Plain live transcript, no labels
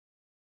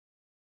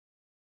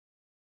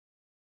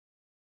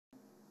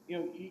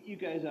you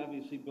guys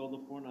obviously build a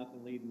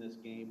 4-0 lead in this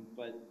game,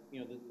 but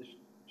the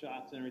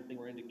shots and everything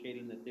were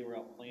indicating that they were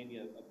outplaying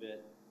you a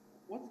bit.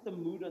 What's the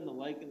mood on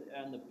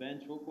the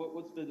bench? What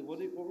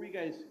were you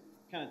guys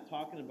kind of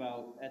talking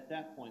about at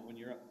that point when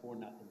you're up 4-0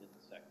 in the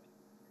second?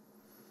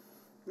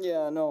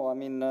 Yeah, no, I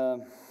mean,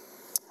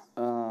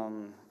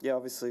 yeah,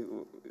 obviously,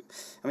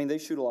 I mean, they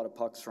shoot a lot of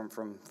pucks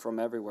from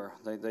everywhere.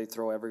 They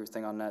throw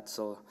everything on net,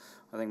 so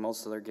I think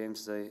most of their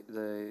games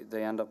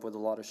they end up with a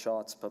lot of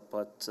shots. But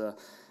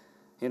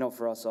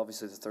for us,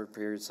 obviously, the third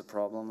period's the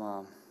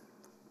problem.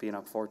 Being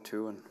up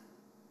 4-2 and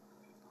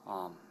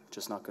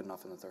just not good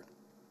enough in the third.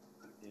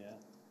 Yeah.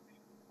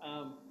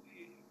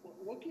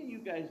 What can you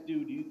guys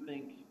do? Do you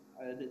think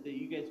that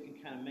you guys can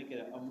kind of make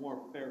it a more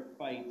fair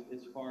fight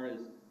as far as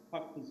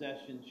puck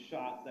possession,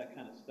 shots, that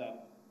kind of stuff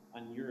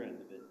on your end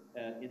of it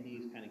in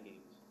these kind of games?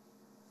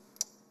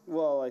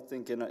 Well, I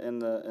think in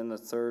the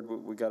third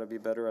we got to be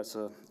better as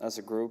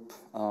a group.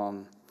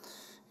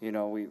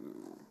 We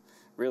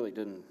really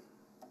didn't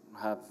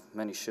have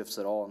many shifts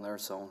at all in their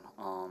zone.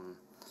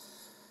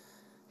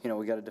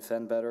 We got to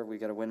defend better. We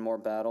got to win more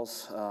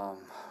battles.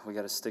 We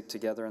got to stick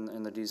together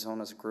in the D zone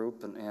as a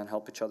group and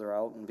help each other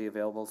out and be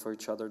available for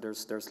each other.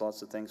 There's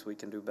lots of things we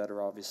can do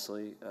better,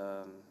 obviously.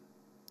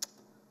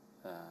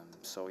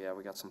 So yeah,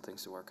 we got some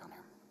things to work on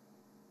here.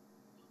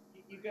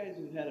 You guys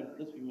have had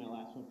this will be my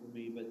last one for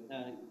me, but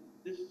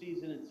this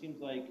season it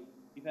seems like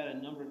you've had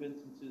a number of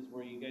instances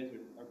where you guys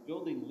are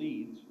building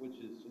leads, which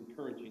is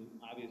encouraging,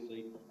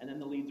 obviously, and then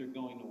the leads are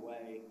going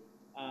away.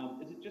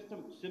 Is it just a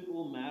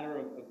simple matter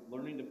of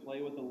learning to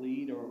play with a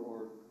lead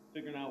or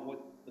figuring out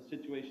what the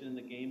situation in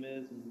the game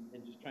is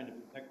and just trying to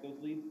protect those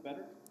leads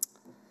better?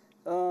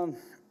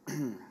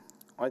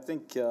 I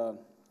think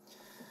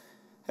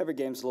every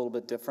game's a little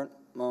bit different.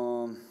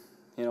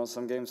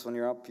 Some games when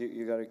you're up,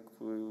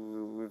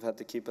 we've had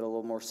to keep it a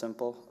little more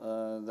simple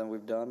than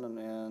we've done,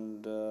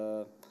 and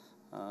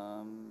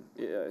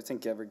yeah, I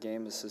think every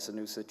game is a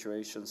new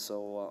situation.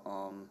 So,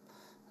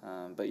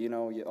 but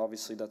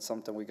obviously that's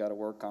something we got to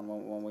work on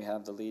when we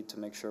have the lead to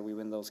make sure we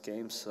win those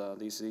games.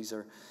 This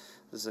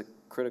is a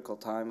critical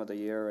time of the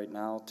year right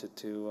now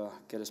to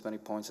get as many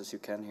points as you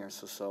can here.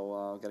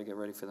 So got to get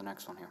ready for the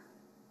next one here.